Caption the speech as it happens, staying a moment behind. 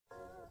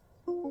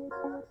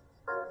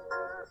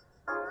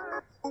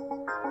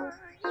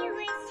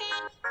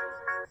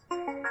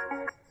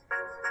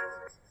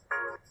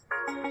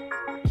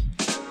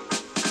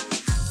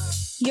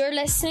You're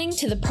listening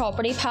to the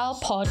Property Pal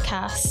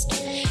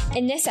podcast.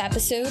 In this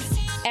episode,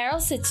 Errol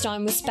sits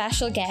down with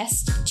special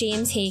guest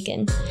James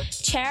Hagan,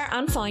 chair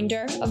and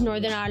founder of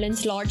Northern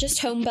Ireland's largest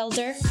home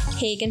builder,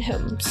 Hagan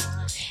Homes.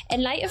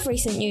 In light of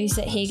recent news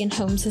that Hagan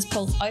Homes has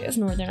pulled out of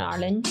Northern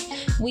Ireland,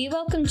 we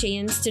welcome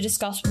James to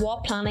discuss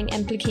what planning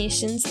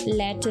implications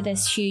led to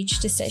this huge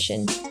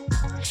decision.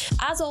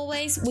 As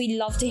always, we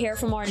love to hear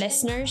from our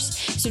listeners,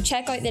 so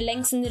check out the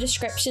links in the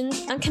description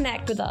and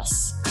connect with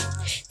us.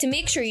 To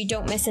make sure you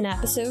don't miss an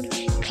episode,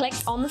 click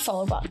on the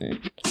follow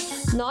button.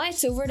 Now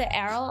it's over to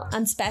Errol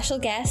and special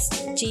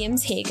guest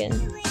James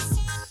Hagan.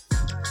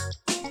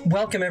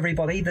 Welcome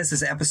everybody, this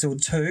is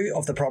episode 2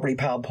 of the Property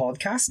Pal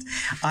podcast.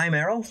 I'm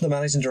Errol, the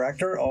managing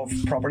director of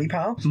Property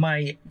Pal.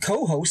 My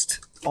co-host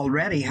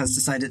already has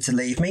decided to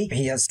leave me.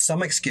 He has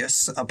some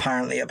excuse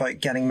apparently about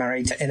getting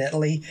married in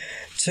Italy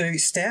to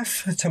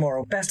Steph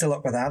tomorrow. Best of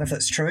luck with that if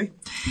it's true.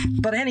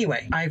 But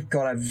anyway, I've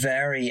got a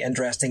very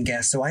interesting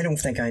guest, so I don't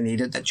think I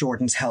needed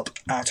Jordan's help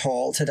at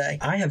all today.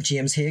 I have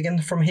James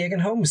Hagan from Hagan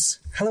Homes.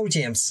 Hello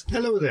James.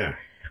 Hello there.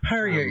 How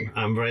are you?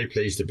 I'm very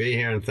pleased to be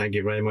here and thank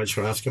you very much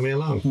for asking me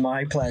along.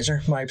 My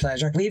pleasure, my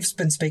pleasure. We've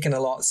been speaking a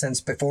lot since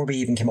before we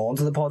even came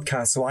onto the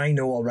podcast, so I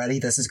know already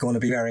this is going to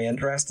be very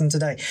interesting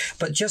today.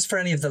 But just for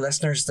any of the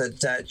listeners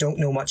that don't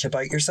know much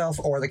about yourself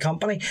or the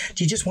company,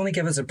 do you just want to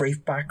give us a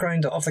brief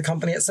background of the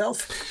company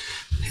itself?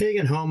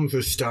 Hagan Homes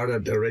was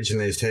started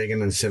originally as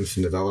Hagan and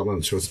Simpson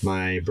Developments with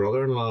my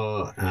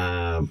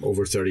brother-in-law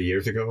over 30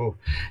 years ago.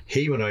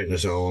 He went out on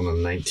his own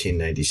in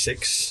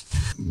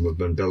 1996. We've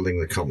been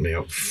building the company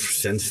up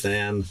since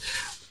then.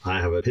 I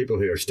have people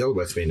who are still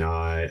with me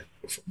now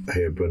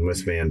who have been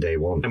with me on day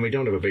one. And we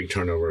don't have a big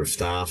turnover of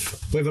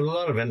staff. We've had a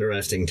lot of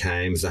interesting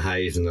times, the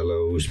highs and the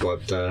lows,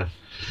 but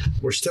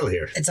we're still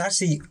here.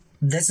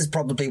 This is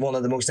probably one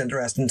of the most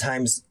interesting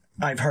times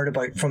I've heard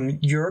about from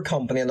your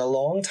company in a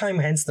long time,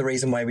 hence the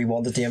reason why we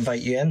wanted to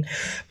invite you in,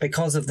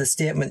 because of the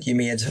statement you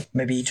made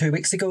maybe 2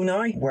 weeks ago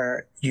now,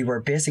 where you were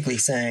basically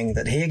saying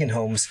that Hagan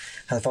Homes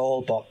have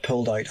all but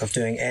pulled out of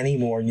doing any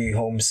more new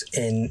homes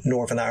in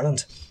Northern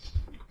Ireland.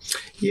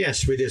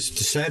 Yes, we just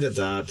decided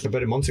that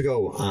about a month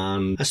ago,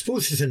 and I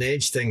suppose it's an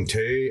age thing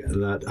too,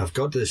 that I've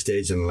got to the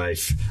stage in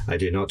life I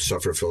do not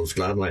suffer fools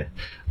gladly,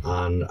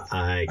 and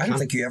I don't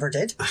think you ever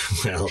did.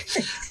 Well,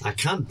 I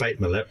can't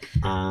bite my lip,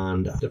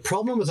 and the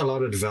problem with a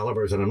lot of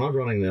developers, and I'm not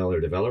running the other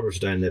developers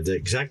down, they've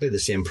exactly the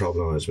same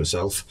problem as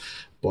myself,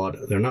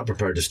 but they're not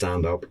prepared to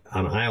stand up,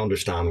 and I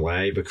understand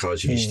why,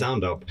 because if you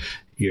stand up,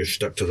 you're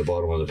stuck to the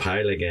bottom of the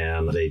pile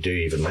again. They do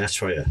even less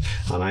for you.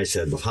 And I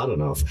said, we've had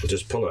enough. We'll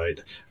just pull out.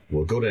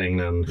 We'll go to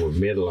England. We've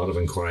made a lot of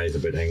inquiries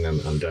about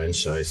England and down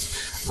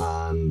south,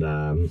 and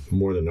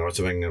more the north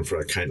of England for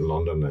account of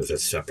London as a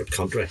separate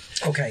country.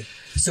 Okay.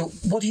 So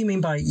what do you mean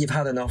by you've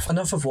had enough?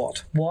 Enough of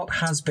what? What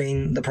has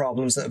been the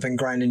problems that have been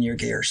grinding your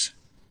gears?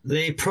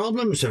 The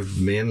problems have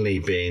mainly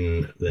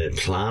been the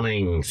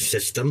planning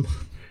system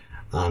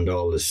and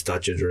all the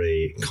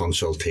statutory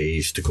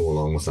consultees to go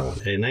along with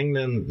that. In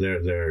England,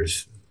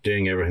 there's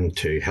doing everything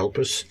to help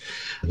us.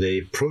 The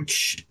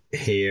approach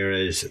here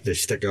is they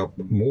stick up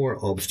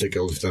more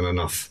obstacles than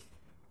enough,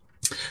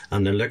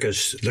 and then look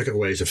at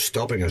ways of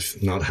stopping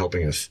us, not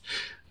helping us.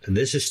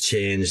 This has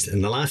changed.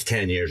 In the last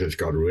 10 years, it's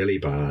got really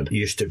bad. It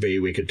used to be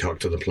we could talk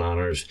to the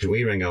planners.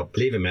 We ring up,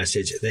 leave a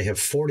message. They have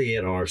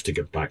 48 hours to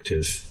get back to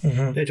us.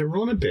 Mm-hmm. Now, to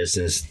run a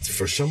business,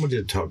 for somebody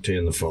to talk to you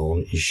on the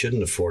phone, you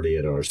shouldn't have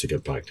 48 hours to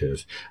get back to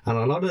us. And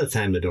a lot of the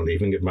time, they don't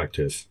even get back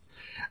to us.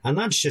 And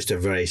that's just a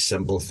very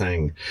simple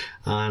thing.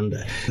 And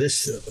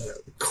this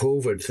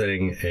COVID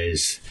thing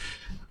is,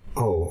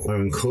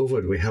 we're in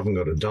COVID, we haven't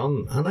got it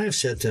done. And I've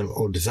said to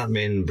them, does that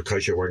mean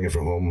because you're working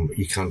from home,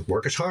 you can't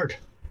work as hard?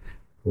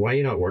 Why are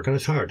you not working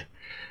as hard?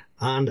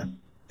 And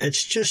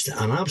it's just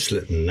an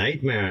absolute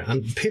nightmare.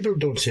 And people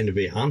don't seem to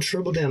be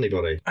answerable to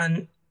anybody.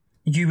 And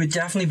you would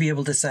definitely be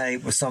able to say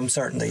with some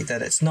certainty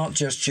that it's not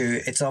just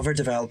you, it's other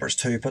developers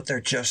too, but they're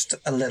just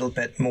a little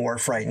bit more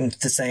frightened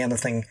to say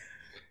anything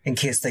in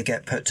case they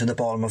get put to the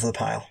bottom of the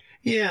pile.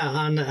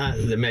 Yeah, and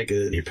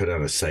you put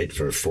on a site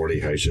for 40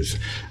 houses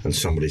and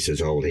somebody says,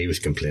 he was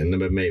complaining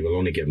about me, we'll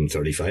only give him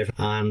 35.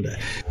 And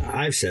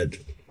I've said,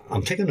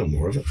 I'm taking no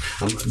more of it.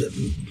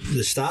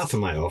 The staff in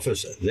my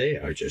office,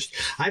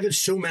 I've had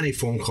so many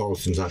phone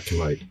calls since that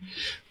came out.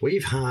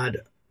 We've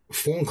had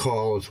phone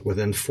calls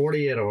within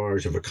 48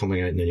 hours of it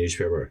coming out in the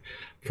newspaper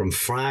from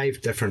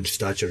 5 different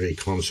statutory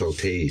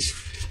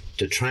consultees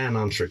to try and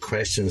answer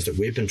questions that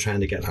we've been trying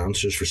to get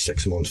answers for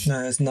 6 months.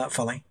 No, isn't that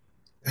funny?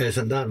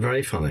 Isn't that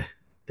very funny?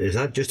 Is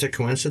that just a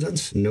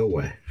coincidence? No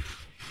way.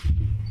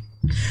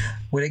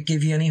 Would it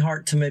give you any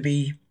heart to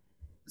maybe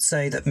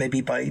say that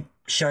maybe by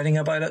shouting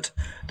about it,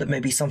 that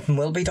maybe something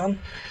will be done?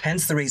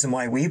 Hence the reason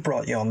why we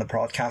brought you on the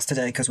podcast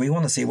today, because we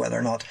want to see whether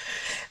or not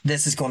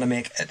this is going to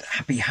make it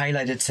be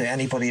highlighted to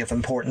anybody of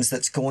importance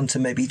that's going to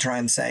maybe try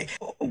and say,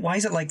 why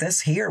is it like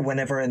this here?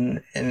 Whenever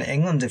in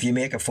England, if you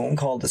make a phone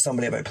call to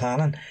somebody about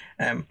planning,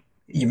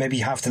 you maybe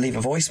have to leave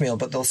a voicemail,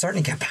 but they'll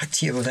certainly get back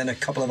to you within a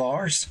couple of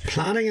hours.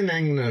 Planning in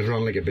England is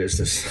run like a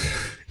business.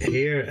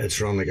 Here,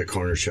 it's run like a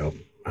corner shop.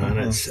 And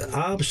it's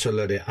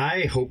absolutely,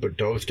 I hope it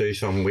does do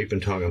something. We've been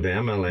talking to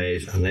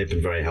MLAs and they've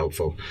been very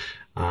helpful.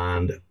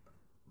 And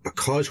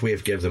because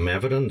we've given them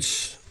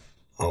evidence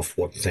of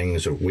what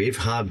things that we've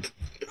had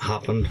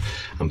happened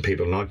and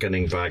people not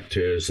getting back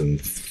to us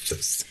and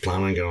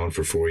planning going on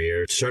for 4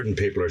 years, certain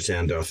people are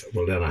saying to us,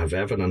 well, then I have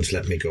evidence,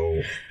 let me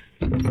go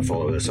and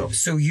follow this up.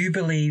 So you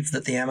believe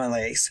that the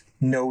MLAs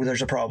know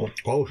there's a problem?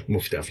 Oh,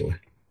 most definitely.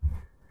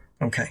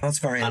 Okay, that's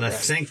very And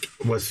interesting. I think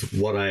with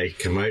what I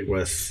came out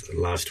with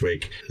last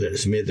week,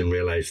 it's made them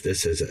realise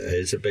this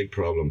is a big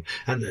problem.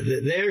 And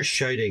they're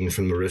shouting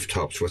from the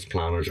rooftops with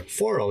planners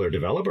for other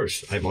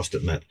developers, I must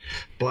admit.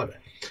 But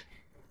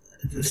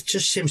it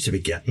just seems to be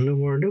getting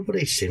nowhere.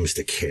 Nobody seems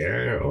to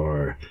care,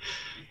 or,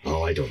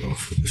 I don't know.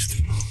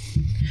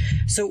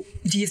 So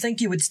do you think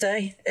you would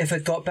stay if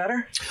it got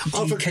better?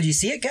 Could you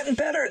see it getting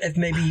better if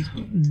maybe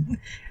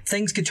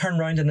things could turn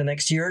around in the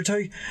next year or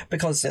two?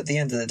 Because at the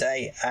end of the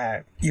day,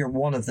 you're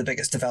one of the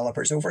biggest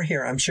developers over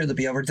here. I'm sure there'll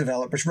be other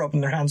developers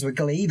rubbing their hands with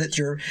glee that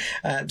you're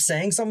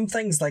saying some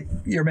things like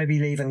you're maybe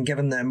leaving,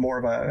 giving them more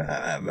of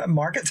a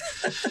market.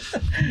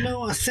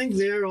 No, I think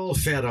they're all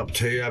fed up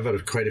too. I've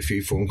had quite a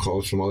few phone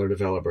calls from other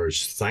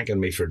developers thanking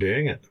me for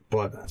doing it.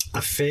 But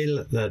I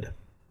feel that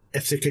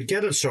if they could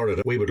get it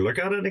sorted, we would look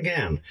at it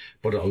again.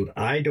 But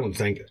I don't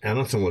think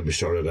anything would be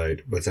sorted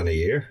out within a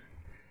year.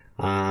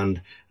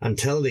 And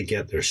until they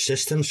get their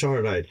system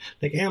sorted out,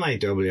 like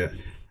NIW,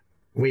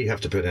 we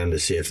have to put in to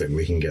see if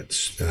we can get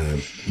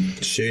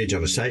sewage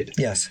on a site.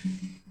 Yes.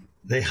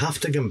 They have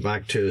to come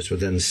back to us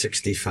within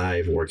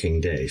 65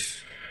 working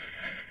days.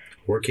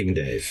 Working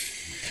days.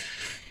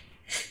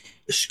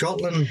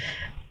 Scotland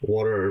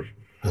Water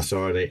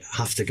Authority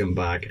have to come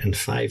back in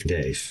 5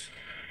 days.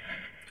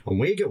 And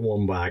we get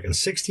one back in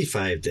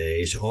 65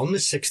 days. On the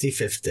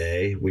 65th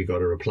day, we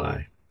got a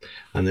reply.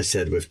 And they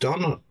said, we've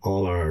done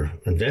all our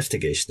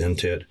investigation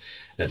into it.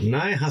 It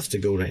now has to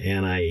go to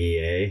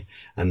NIEA,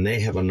 and they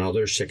have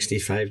another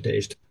 65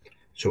 days.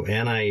 So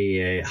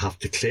NIEA have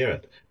to clear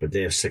it, but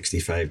they have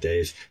 65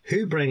 days.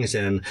 Who brings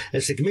in,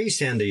 it's like me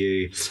saying to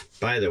you,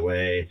 by the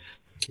way,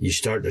 you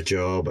start the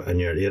job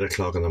and you're at 8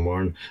 o'clock in the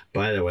morning.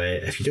 By the way,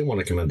 if you don't want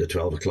to come in at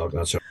 12 o'clock,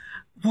 that's all.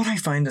 What I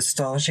find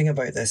astonishing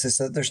about this is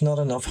that there's not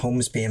enough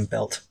homes being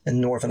built in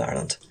Northern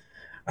Ireland.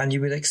 And you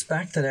would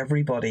expect that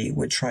everybody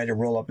would try to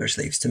roll up their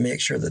sleeves to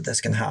make sure that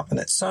this can happen.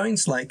 It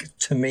sounds like,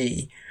 to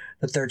me,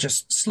 that they're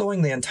just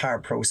slowing the entire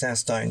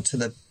process down to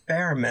the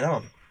bare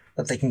minimum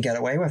that they can get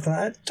away with.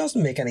 And it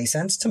doesn't make any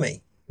sense to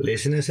me.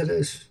 Laziness it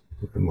is.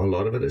 A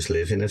lot of it is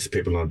laziness,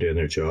 people not doing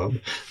their job.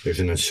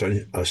 There's an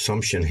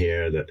assumption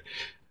here that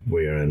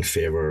we are in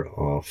favour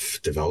of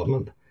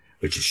development,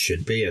 which it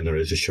should be, and there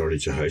is a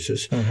shortage of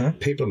houses. Mm-hmm.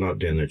 People not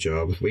doing their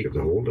jobs. We get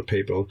the hold of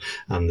people,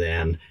 and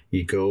then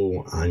you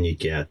go and you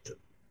get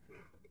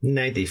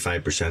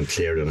 95%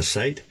 cleared on a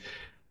site,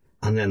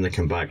 and then they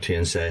come back to you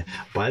and say,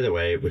 by the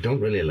way, we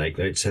don't really like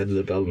the outside of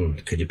the building.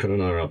 Could you put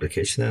another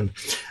application in?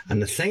 And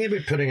the thing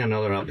about putting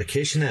another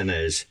application in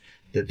is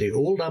that the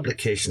old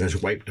application is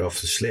wiped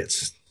off the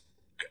slates.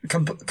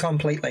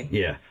 Completely.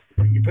 Yeah.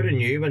 You put a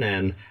new one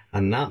in,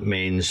 and that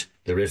means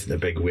there isn't a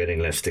big waiting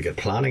list to get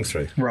planning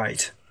through.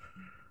 Right.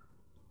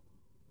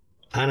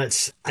 And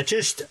it's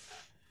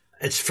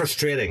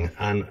frustrating,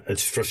 and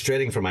it's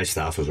frustrating for my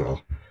staff as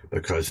well,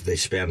 because they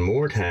spend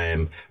more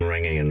time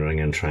ringing and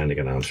ringing trying to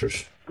get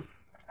answers,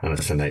 and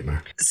it's a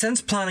nightmare.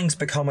 Since planning's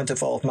become a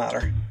devolved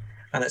matter,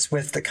 and it's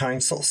with the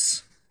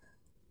councils,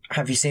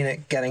 have you seen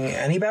it getting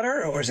any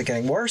better, or is it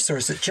getting worse, or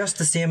is it just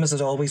the same as it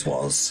always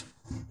was?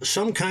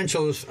 Some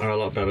councils are a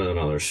lot better than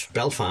others.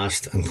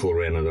 Belfast and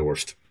Coleraine are the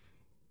worst.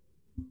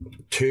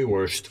 Two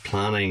worst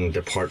planning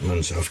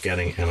departments of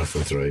getting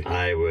anything through.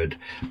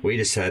 We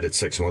decided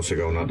 6 months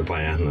ago not to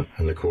buy anything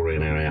in the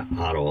Coleraine area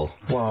at all.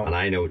 Wow. And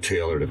I know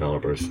 2 other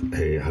developers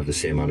who have the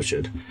same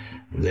attitude.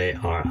 They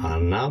are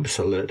an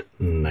absolute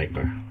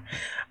nightmare.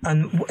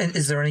 And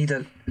is there any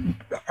that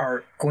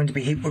are going to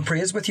be heaped with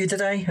praise with you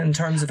today in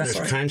terms of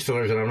There's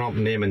councillors, and I'm not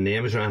naming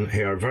names around,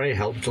 who are very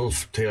helpful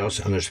to us,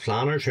 and there's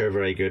planners who are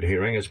very good who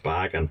ring us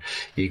back, and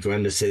you go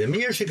in to see them.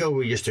 Years ago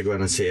we used to go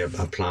in and see a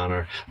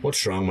planner,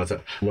 what's wrong with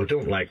it? Well,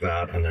 don't like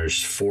that, and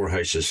there's 4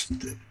 houses,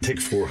 take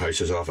 4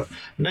 houses off it.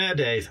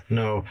 Nowadays,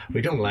 no,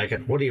 we don't like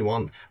it. What do you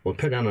want? We'll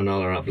put in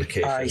another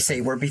application. I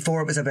see, where before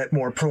it was a bit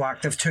more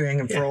proactive toing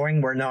and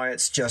froing, where now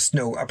it's just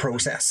a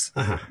process.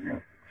 Uh-huh.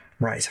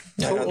 Right.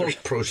 Total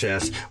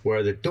process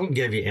where they don't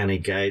give you any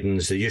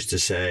guidance. They used to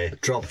say,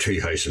 drop 2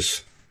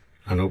 houses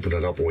and open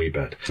it up a wee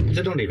bit.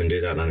 They don't even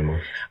do that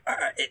anymore.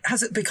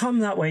 Has it become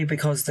that way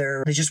because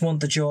they just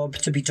want the job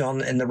to be done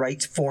in the right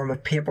form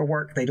of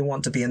paperwork? They don't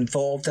want to be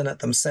involved in it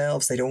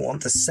themselves. They don't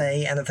want to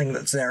say anything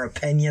that's their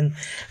opinion.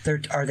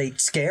 Are they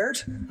scared?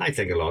 I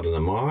think a lot of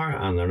them are,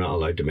 and they're not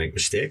allowed to make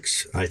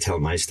mistakes. I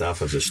tell my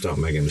staff if they stop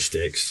making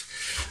mistakes,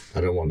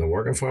 I don't want them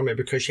working for me,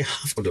 because you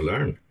have to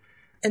learn.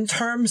 In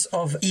terms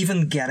of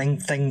even getting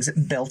things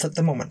built at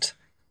the moment,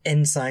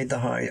 inside the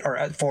house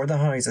or for the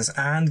houses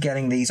and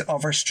getting these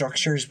other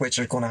structures which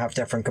are going to have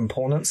different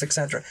components,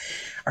 etc.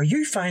 Are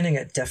you finding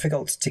it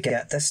difficult to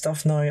get this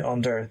stuff now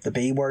under the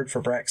B word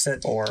for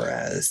Brexit or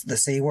the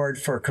C word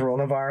for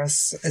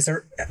coronavirus? Is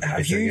there?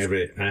 I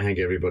think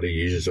everybody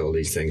uses all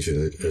these things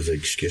as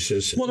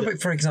excuses. What about,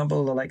 for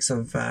example, the likes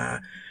of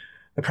the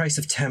price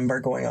of timber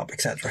going up,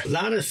 etc.?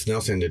 That has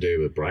nothing to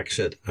do with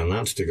Brexit, and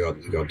that's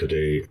got to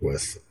do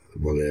with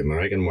the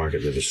American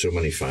market. There was so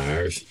many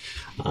fires,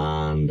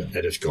 and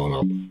it has gone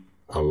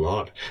up a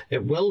lot.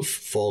 It will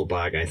fall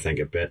back, I think,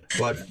 a bit,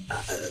 but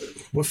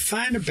we've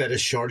found a bit of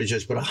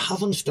shortages, but it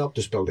haven't stopped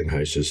us building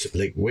houses.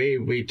 Like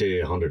we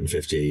do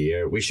 150 a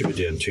year. We should be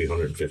doing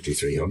 250,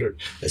 300.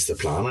 It's the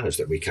plan is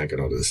that we can't get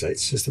onto the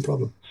sites. It's the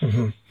problem.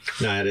 Mm-hmm.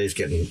 Now, it is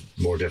getting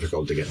more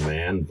difficult to get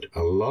men.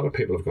 A lot of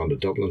people have gone to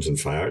Dublin's and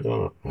fired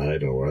on it. I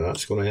don't know where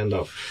that's going to end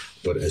up,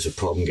 but it's a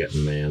problem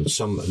getting men.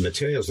 Some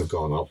materials have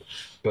gone up,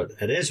 but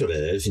it is what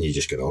it is, and you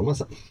just get on with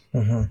it.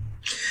 Mm-hmm.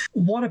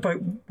 What about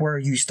where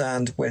you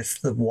stand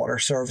with the water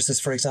services,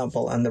 for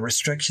example, and the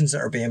restrictions that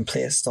are being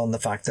placed on the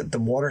fact that the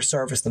water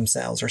service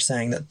themselves are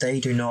saying that they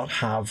do not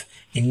have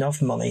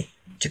enough money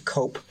to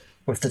cope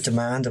with the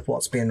demand of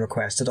what's being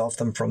requested of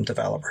them from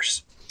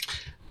developers?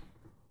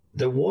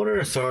 The Water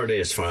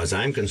Authority, as far as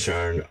I'm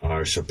concerned,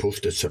 are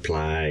supposed to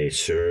supply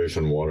sewers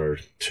and water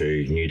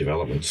to new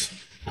developments.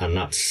 And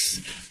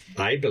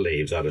I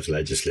believe that is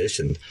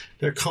legislation.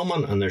 They're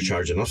coming and they're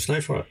charging us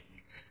now for it.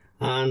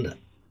 And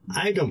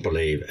I don't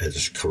believe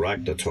it's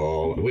correct at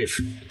all. We've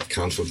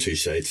cancelled 2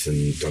 sites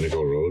in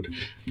Donegal Road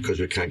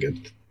because we can't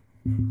get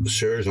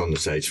sewers on the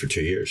sites for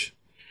 2 years.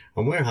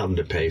 And we're having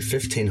to pay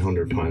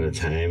 £1,500 a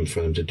time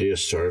for them to do a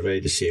survey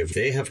to see if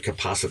they have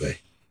capacity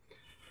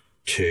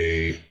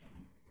to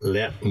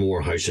let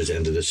more houses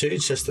into the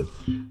sewage system.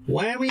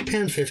 Why are we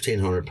paying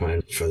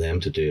 £1,500 for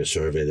them to do a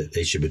survey that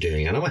they should be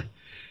doing anyway?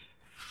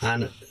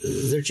 And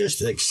they're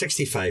just like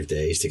 65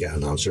 days to get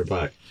an answer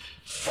back.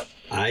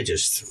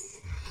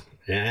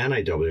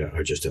 NIW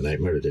are just a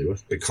nightmare to deal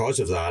with. Because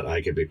of that,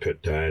 I could be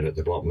put down at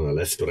the bottom of the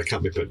list, but I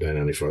can't be put down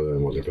any further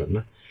than what they're putting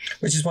there.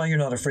 Which is why you're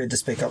not afraid to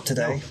speak up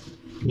today.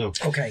 No.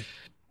 Okay.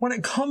 When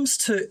it comes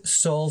to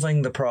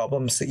solving the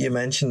problems that you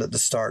mentioned at the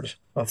start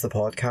of the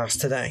podcast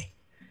today,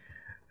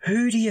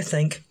 who do you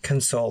think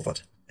can solve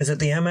it? Is it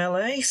the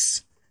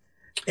MLAs?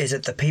 Is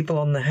it the people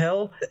on the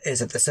hill?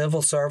 Is it the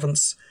civil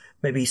servants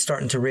maybe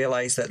starting to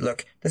realise that,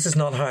 look, this is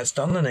not how it's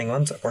done in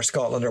England or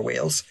Scotland or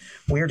Wales.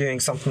 We're doing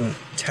something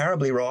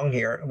terribly wrong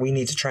here. We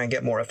need to try and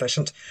get more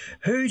efficient.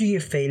 Who do you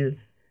feel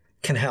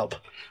can help?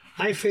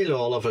 I feel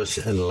all of us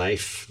in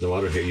life, no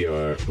matter who you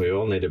are, we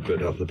all need to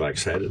put up the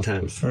backside at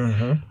times.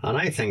 Mm-hmm. And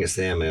I think it's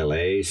the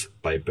MLAs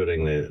by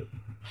putting the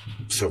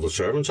civil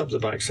servants up the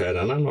backside,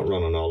 and I'm not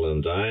running all of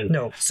them down.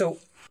 No. So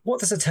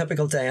what does a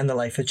typical day in the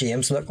life of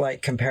James look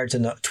like compared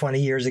to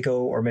 20 years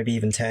ago or maybe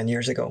even 10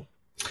 years ago?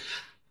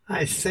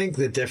 I think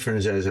the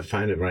difference is I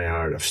find it very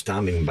hard of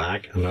standing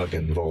back and not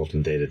getting involved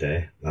in day to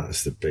day.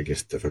 That's the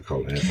biggest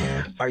difficulty I've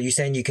had. Are you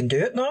saying you can do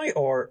it now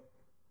or?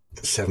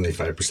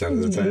 75%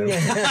 of the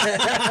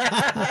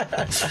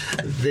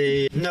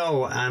time.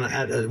 No,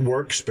 and it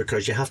works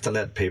because you have to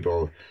let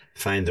people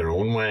find their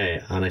own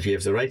way. And if you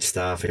have the right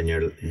staff and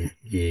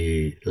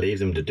you leave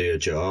them to do a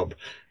job,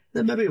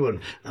 then maybe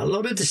a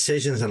lot of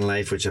decisions in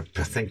life, which I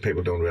think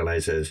people don't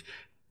realise is,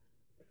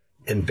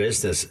 in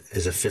business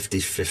is a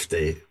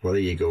 50-50, whether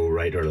you go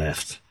right or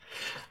left.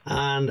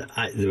 And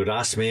they would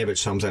ask me about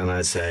something and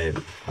I'd say,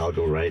 I'll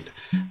go right.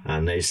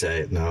 And they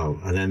say,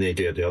 no. And then they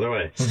do it the other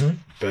way. Mm-hmm.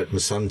 But my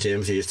son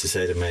James, he used to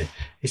say to me,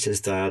 he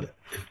says, Dad,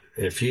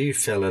 if you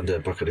fell into a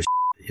bucket of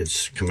you'd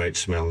come out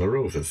smelling the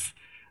roses.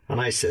 And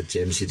I said,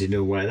 James, do you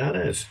know why that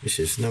is? He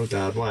says, no,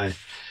 Dad, why?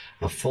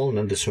 I've fallen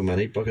into so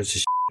many buckets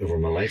of over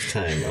my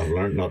lifetime. I've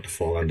learned not to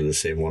fall into the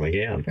same one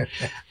again.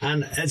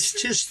 And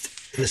it's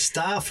just, the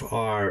staff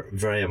are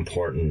very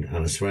important,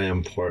 and it's very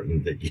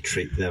important that you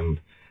treat them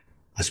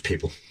as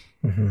people.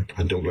 Mm-hmm.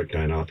 And don't look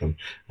down at them.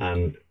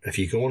 And if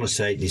you go on a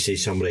site and you see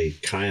somebody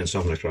carrying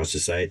something across the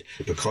site,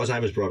 because I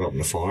was brought up on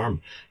a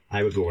farm,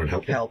 I would go over and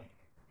help them.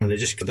 And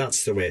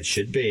that's the way it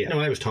should be.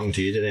 I was talking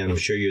to you today, and I'm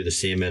sure you're the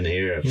same in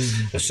here.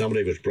 Mm-hmm. If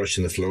somebody was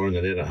brushing the floor and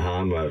they did a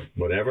hand,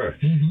 whatever,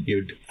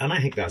 mm-hmm. And I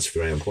think that's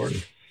very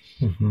important.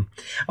 Mm-hmm.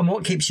 And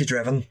what keeps you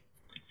driven?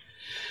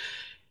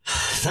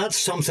 That's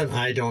something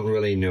I don't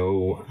really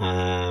know.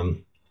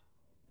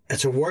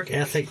 It's a work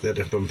ethic that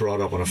has been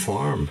brought up on a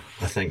farm.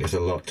 I think there's a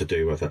lot to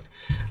do with it.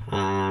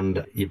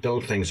 And you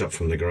build things up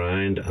from the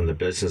ground, and the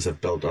business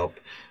have built up,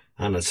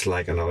 and it's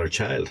like another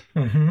child.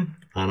 Mm-hmm.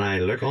 And I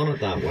look on it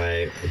that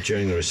way.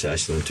 During the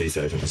recession in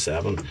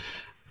 2007,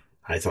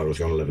 I thought I was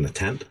going to live in a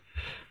tent.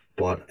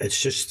 But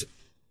it's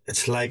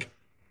like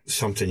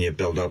something you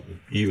build up.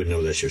 You would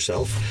know this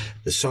yourself.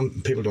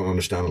 Some people don't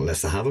understand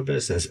unless they have a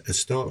business.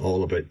 It's not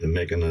all about the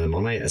making of the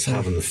money. It's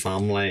having the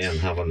family and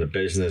having the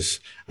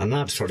business. And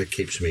that sort of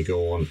keeps me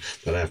going,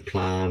 that I've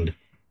planned.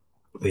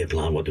 We have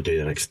planned what to do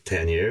the next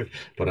 10 years,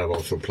 but I've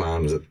also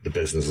planned that the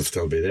business will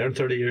still be there in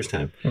 30 years'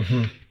 time.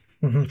 Mm-hmm.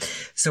 Mm-hmm.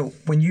 So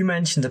when you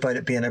mentioned about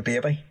it being a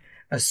baby,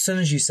 as soon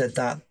as you said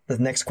that, the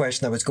next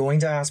question I was going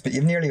to ask, but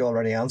you've nearly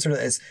already answered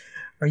it, is,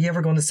 are you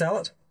ever going to sell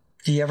it?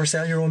 Do you ever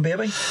sell your own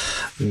baby?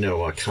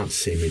 No, I can't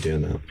see me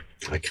doing that.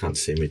 I can't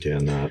see me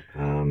doing that.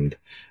 And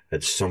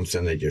it's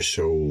something that you're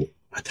so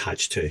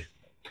attached to.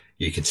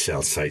 You could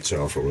sell sites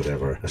off or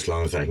whatever, as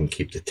long as I can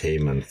keep the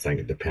team and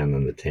depend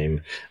on the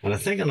team. And I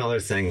think another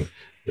thing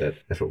that,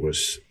 if it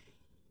was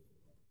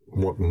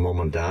what mum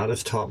and dad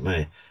have taught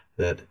me,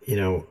 that, you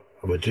know,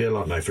 I would do a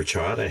lot now for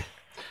charity.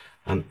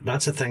 And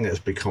that's a thing that's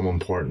become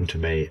important to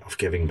me, of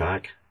giving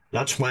back.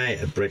 That's why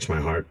it breaks my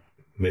heart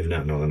moving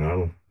out of Northern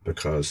Ireland,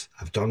 because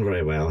I've done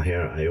very well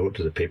here. I owe it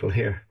to the people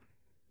here,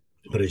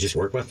 but I just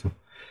work with them.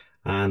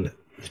 And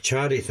the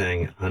charity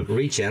thing and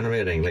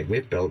regenerating, like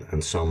we've built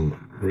in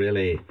some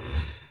really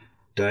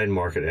down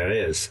market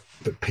areas,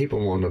 but people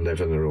want to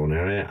live in their own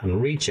area,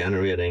 and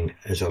regenerating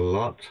is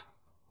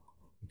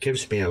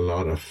gives me a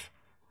lot of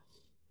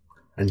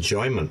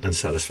enjoyment and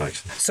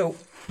satisfaction. So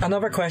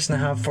another question I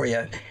have for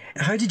you,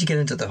 how did you get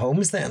into the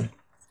homes then?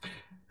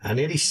 In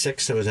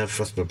 86, I was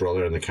with my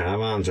brother in the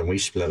caravans, and we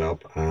split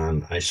up,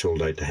 and I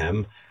sold out to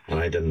him, and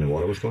I didn't know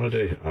what I was going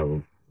to do.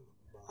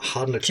 I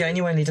hadn't a clue.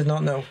 Genuinely did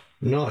not know?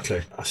 Not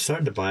a clue.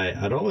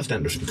 I'd always been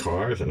interested in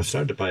cars, and I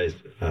started to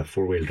buy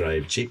four-wheel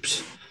drive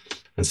Jeeps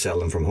and sell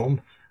them from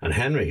home. And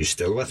Henry, who's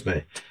still with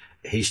me,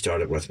 he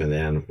started with me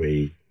then.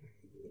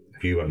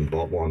 If you went and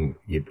bought one,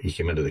 you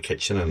came into the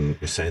kitchen and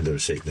we signed the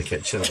receipt in the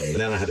kitchen. And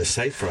then I had a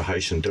site for a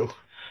house in Doe,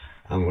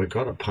 and we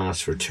got it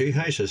passed for 2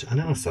 houses. And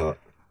then I thought,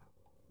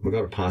 we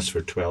got it passed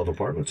for 12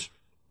 apartments.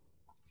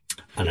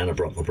 And then I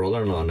brought my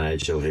brother-in-law,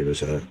 Nigel, he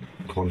was a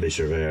quantity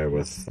surveyor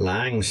with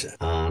Langs,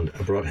 and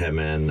I brought him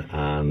in,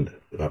 and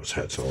that was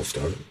how it all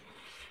started.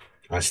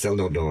 I still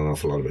don't know an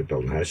awful lot about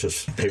building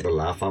houses. People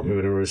laugh at me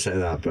whenever I say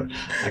that, but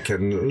I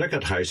can look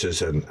at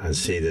houses and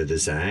see the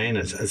design.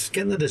 It's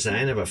getting the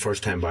design of a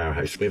first-time buyer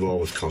house. We've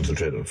always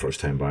concentrated on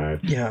first-time buyer,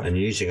 and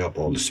using up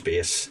all the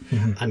space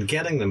and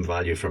getting them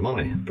value for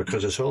money,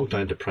 because it's all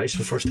down to price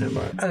for first-time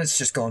buyer. And it's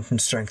just gone from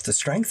strength to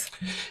strength.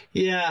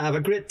 Yeah, I have a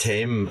great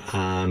team,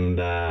 and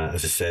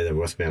as I say, they're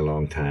with me a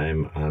long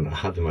time, and I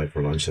had them out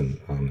for lunch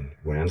on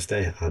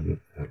Wednesday.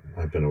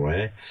 I'd been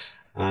away,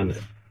 and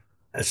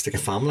it's like a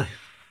family.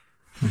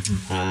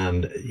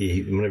 And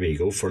whenever you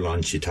go for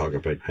lunch, you talk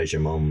about how's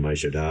your mum,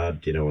 how's your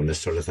dad, you know, and this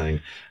sort of thing.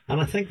 And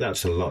I think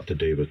that's a lot to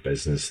do with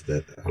business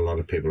that a lot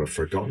of people have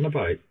forgotten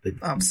about.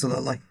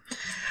 Absolutely.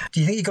 Do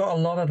you think you got a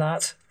lot of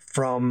that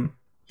from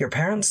your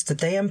parents? Did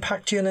they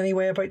impact you in any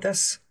way about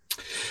this?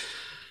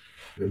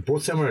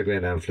 Both of them are a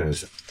great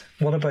influence.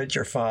 What about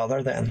your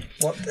father then?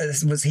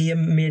 Was he a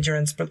major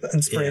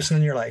inspiration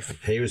in your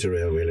life? He was a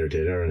real wheeler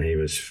dealer, and he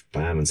was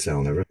buying and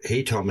selling everything.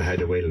 He taught me how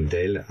to wheel and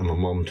deal, and my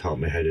mum taught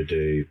me how to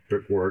do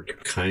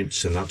brickwork,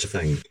 accounts, and that sort of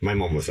thing. My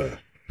mum was a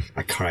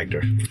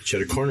character. She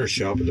had a corner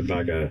shop at the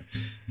back of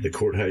the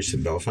courthouse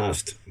in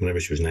Belfast whenever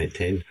she was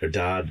 19. Her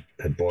dad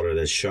had bought her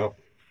this shop,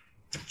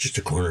 just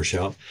a corner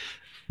shop.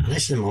 And I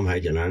said, Mum,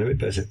 how'd you learn about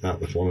business? That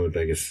was one of the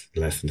biggest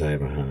lessons I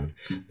ever had.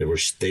 They were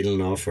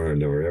stealing off her,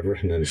 and they were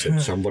everything. And they said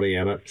somebody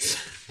in it.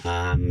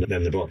 And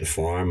then they bought the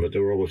farm, but they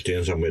were always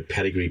doing something with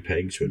pedigree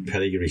pigs, with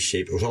pedigree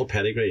sheep. It was all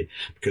pedigree,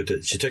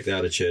 because she took the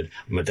attitude.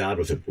 My dad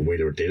was a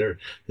wheeler dealer.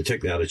 They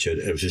took the attitude,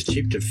 it was as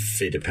cheap to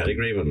feed a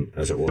pedigree one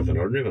as it was an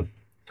ordinary one.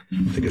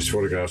 I think there's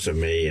photographs of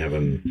me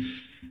having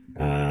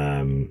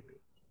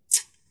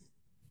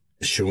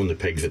showing the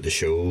pigs at the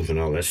shows and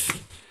all this.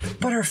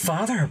 But her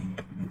father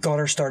got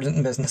her started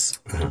in business.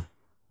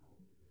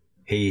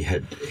 He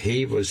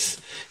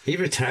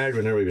retired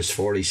whenever he was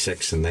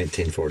 46 in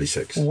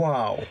 1946.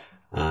 Wow.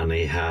 And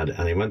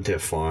he went to a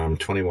farm,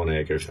 21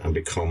 acres, and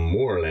become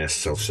more or less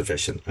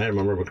self-sufficient. I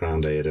remember my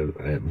granddad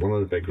had one of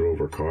the big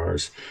Rover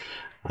cars,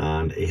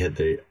 and he had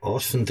the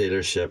Austin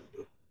dealership,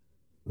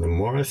 the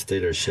Morris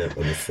dealership,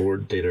 and the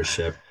Ford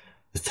dealership,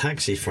 the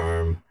taxi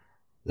firm,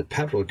 the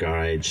petrol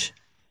garage,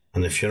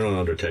 and the funeral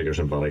undertakers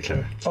in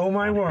Ballyclare. Oh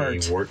my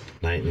word. He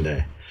worked night and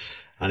day.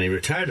 And he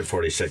retired at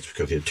 46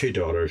 because he had 2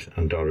 daughters,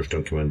 and daughters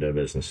don't come into a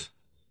business.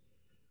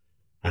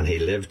 And he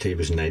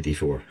was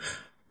 94.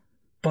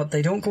 But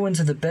they don't go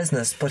into the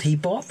business, but he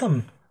bought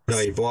them. No,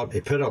 he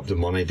put up the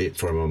money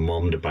for my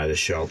mum to buy the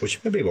shop,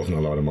 which maybe wasn't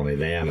a lot of money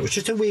then. It was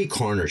just a wee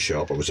corner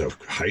shop. It was a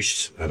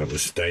house, and it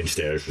was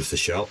downstairs was the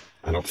shop,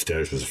 and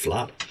upstairs was a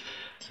flat.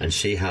 And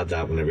she had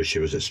that whenever she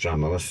was at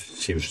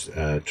Stranmillis. She was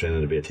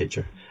training to be a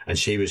teacher. And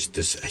she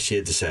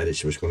had decided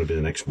she was going to be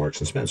the next Marks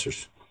and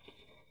Spencers.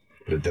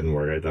 But it didn't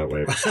work out that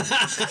way.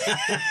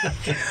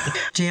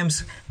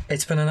 James,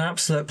 it's been an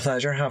absolute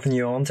pleasure having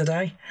you on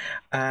today.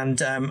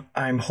 And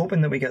I'm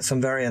hoping that we get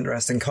some very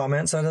interesting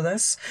comments out of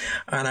this.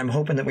 And I'm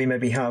hoping that we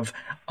maybe have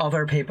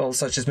other people,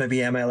 such as maybe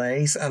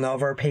MLAs and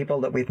other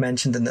people that we've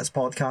mentioned in this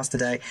podcast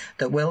today,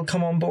 that will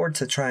come on board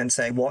to try and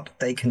say what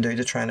they can do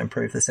to try and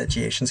improve the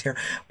situations here.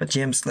 But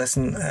James,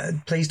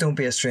 listen, please don't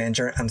be a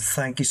stranger. And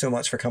thank you so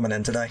much for coming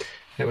in today.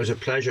 It was a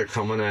pleasure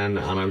coming in,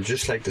 and I would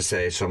just like to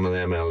say some of the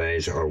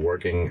MLAs are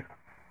working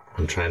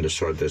on trying to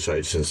sort this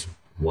out since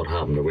what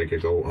happened a week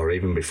ago or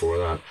even before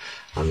that,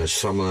 and there's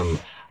some of them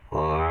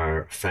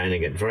are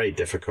finding it very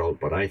difficult,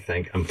 but I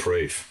think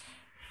improve.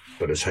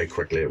 But it's how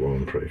quickly it will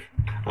improve.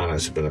 And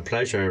it's been a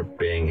pleasure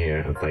being here,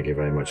 and thank you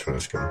very much for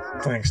asking.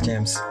 Thanks,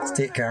 James.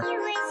 Take care.